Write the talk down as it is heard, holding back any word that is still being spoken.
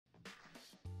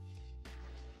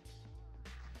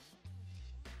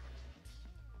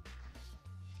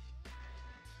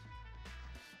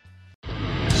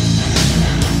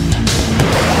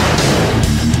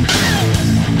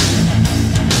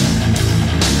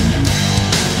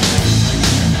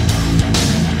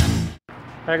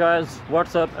Hi guys,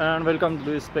 what's up and welcome to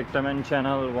the Spectamen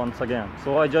channel once again.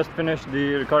 So I just finished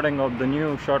the recording of the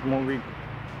new short movie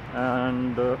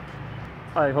and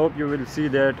I hope you will see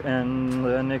that in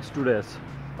the next 2 days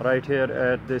right here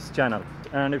at this channel.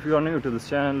 And if you are new to this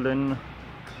channel, then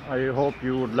I hope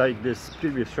you would like this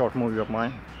previous short movie of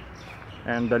mine,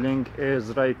 and the link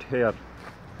is right here,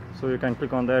 so you can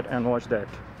click on that and watch that.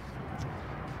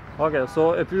 Okay,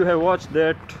 so if you have watched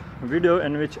that video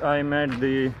in which I made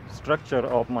the structure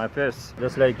of my face,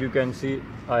 just like you can see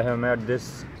I have made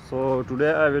this, so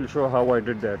today I will show how I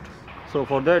did that. So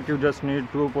for that you just need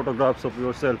 2 photographs of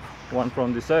yourself, one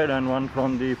from the side and one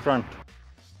from the front,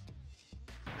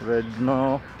 with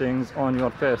no things on your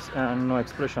face and no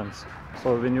expressions.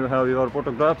 So when you have your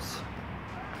photographs,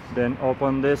 then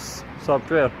open this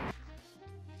software.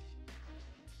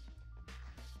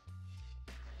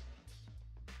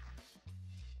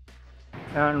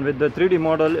 And with the 3D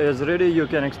model is ready, you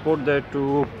can export that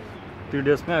to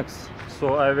 3ds Max.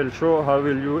 So I will show how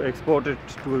will you export it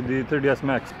to the 3ds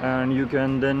Max, and you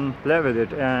can then play with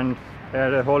it and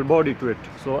add a whole body to it.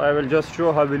 So I will just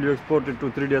show how will you export it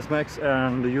to 3ds Max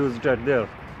and use that there.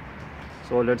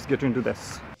 So let's get into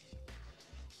this.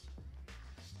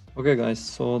 Okay guys,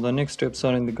 so the next steps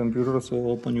are in the computer. So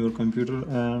open your computer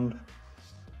and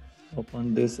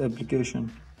open this application.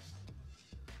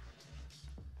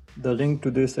 The link to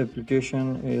this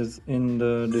application is in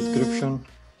the description,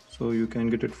 so you can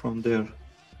get it from there.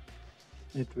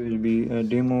 It will be a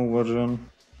demo version.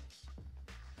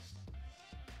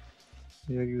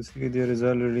 Here you see there is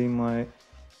already my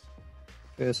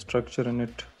face structure in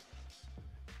it.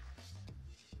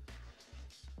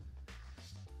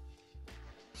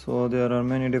 So there are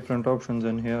many different options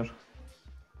in here,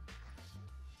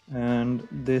 and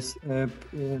this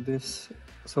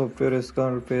software is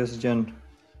called FaceGen,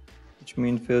 which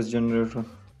means face generator.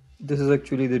 This is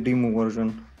actually the demo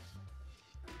version.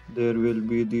 There will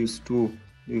be these two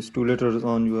letters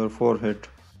on your forehead.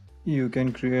 You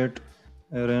can create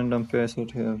a random face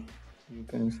here. You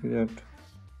can see that,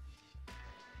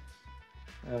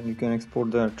 and you can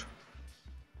export that.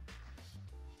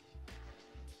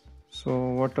 So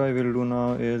what I will do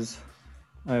now is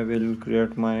I will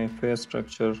create my face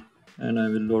structure and I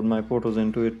will load my photos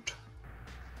into it.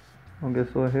 Okay,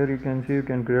 so here you can see you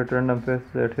can create random faces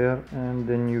right here, and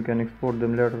then you can export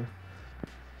them later.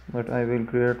 But I will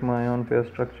create my own face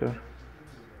structure.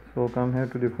 So come here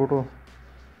to the photo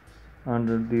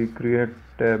under the create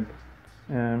tab,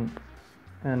 and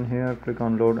here click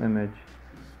on load image.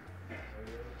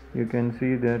 You can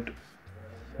see that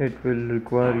it will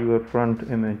require your front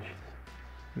image,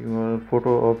 your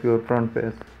photo of your front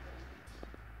face,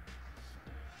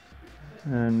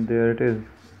 and there it is.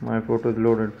 My photo is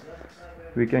loaded.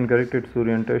 We can correct its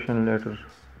orientation later.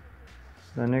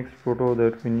 The next photo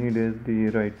that we need is the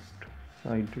right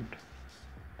sided.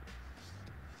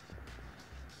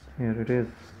 Here it is.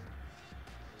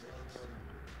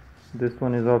 This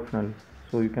one is optional,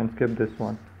 so you can skip this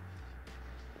one.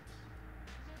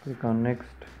 Click on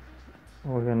next.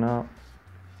 Okay, now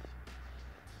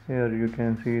here you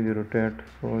can see the rotate,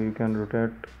 so you can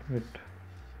rotate it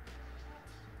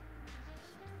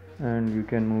and you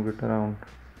can move it around.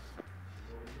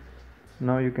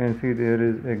 Now you can see there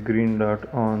is a green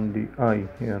dot on the eye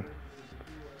here.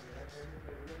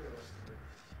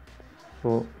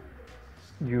 So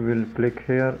you will click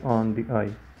here on the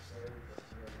eye,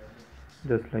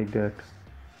 just like that.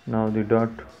 Now the dot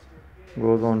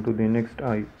goes on to the next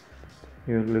eye.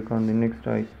 You will click on the next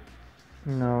eye.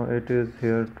 Now it is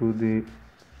here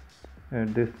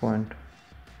at this point.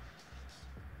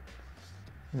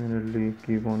 Immediately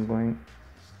keep on going.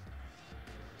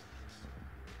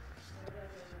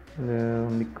 There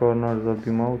on the corners of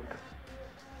the mouth.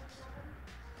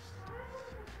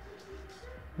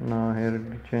 Now here at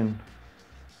the chin.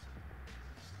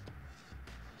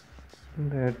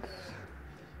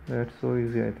 That's so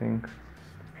easy, I think.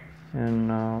 And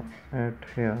now at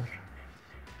here.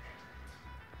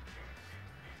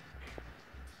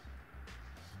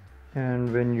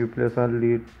 And when you place all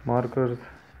the markers,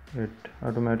 it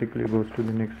automatically goes to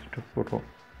the next photo.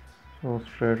 So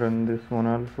straighten this one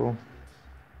also.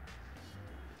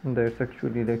 That's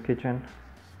actually the kitchen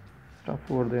stuff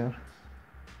over there.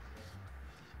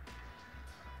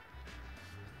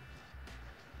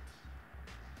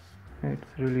 It's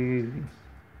really easy.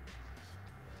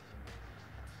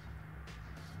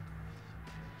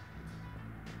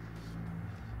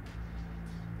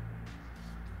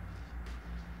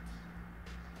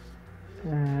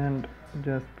 And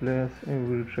just place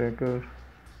every tracker,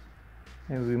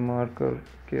 every marker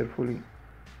carefully.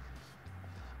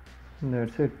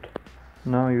 That's it.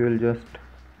 Now you will just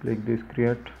click this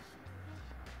create,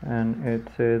 and it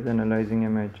says analyzing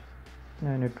image,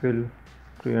 and it will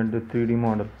create the 3D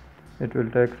model. It will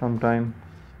take some time.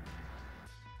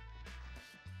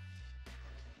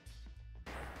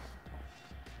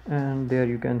 And there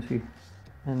you can see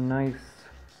a nice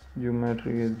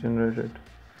geometry is generated,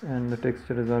 and the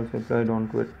texture is also applied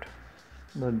onto it,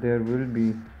 but there will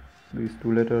be these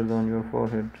two letters on your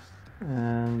forehead,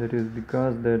 and it is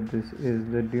because that this is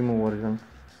the demo version,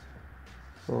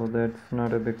 so that's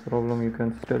not a big problem. You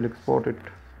can still export it.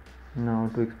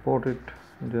 Now to export it,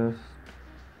 just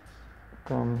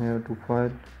come here to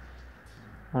file.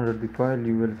 Under the file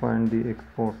you will find the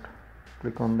export.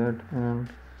 Click on that, and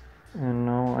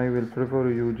now I will prefer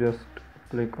you just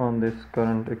click on this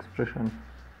current expression.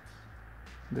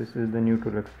 This is the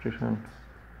neutral expression,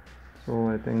 so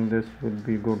I think this will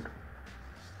be good.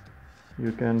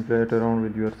 You can play it around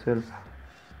with yourself.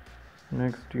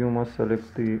 Next you must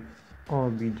select the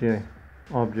OBJ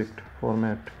object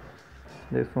format.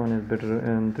 This one is better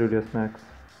in 3ds Max.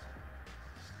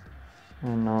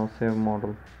 And now save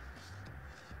model.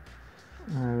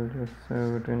 I will just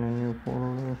save it in a new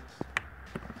folder,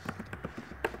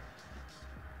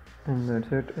 and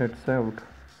that's it, it's saved.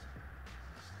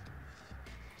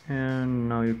 And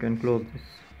now you can close this.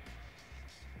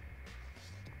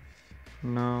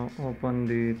 Now open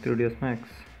the 3ds Max.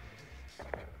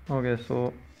 Okay,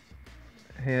 so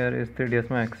here is 3ds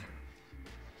Max.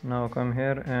 Now come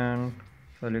here and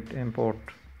select import.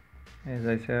 As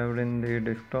I saved in the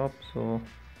desktop, so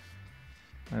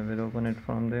I will open it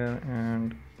from there,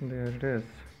 and there it is.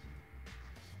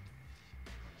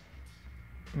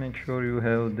 Make sure you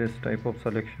have this type of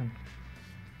selection.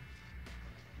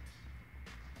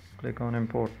 Click on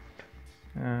import,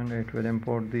 and it will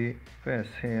import the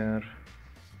face here.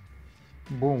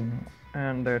 Boom,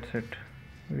 and that's it.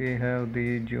 We have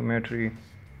the geometry,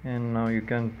 and now you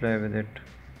can play with it.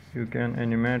 You can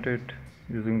animate it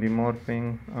using the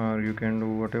morphing, or you can do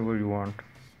whatever you want.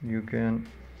 You can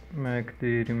make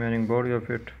the remaining body of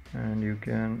it, and you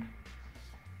can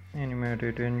animate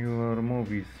it in your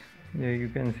movies. There you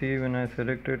can see when I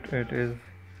select it, it is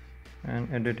an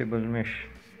editable mesh,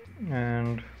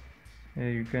 and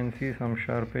here you can see some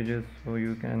sharp edges, so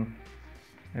you can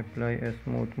apply a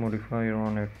smooth modifier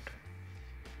on it.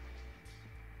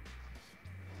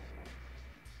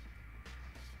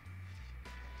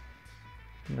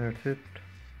 That's it.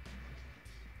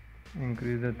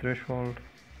 Increase the threshold,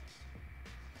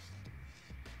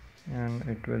 and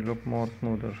it will look more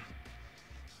smoother.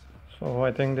 So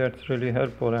I think that's really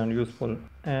helpful and useful,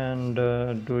 and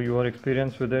do your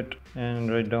experience with it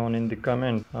and write down in the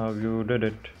comment how you did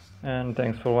it. And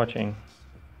thanks for watching.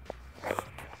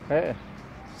 Hey,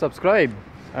 subscribe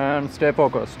and stay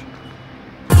focused.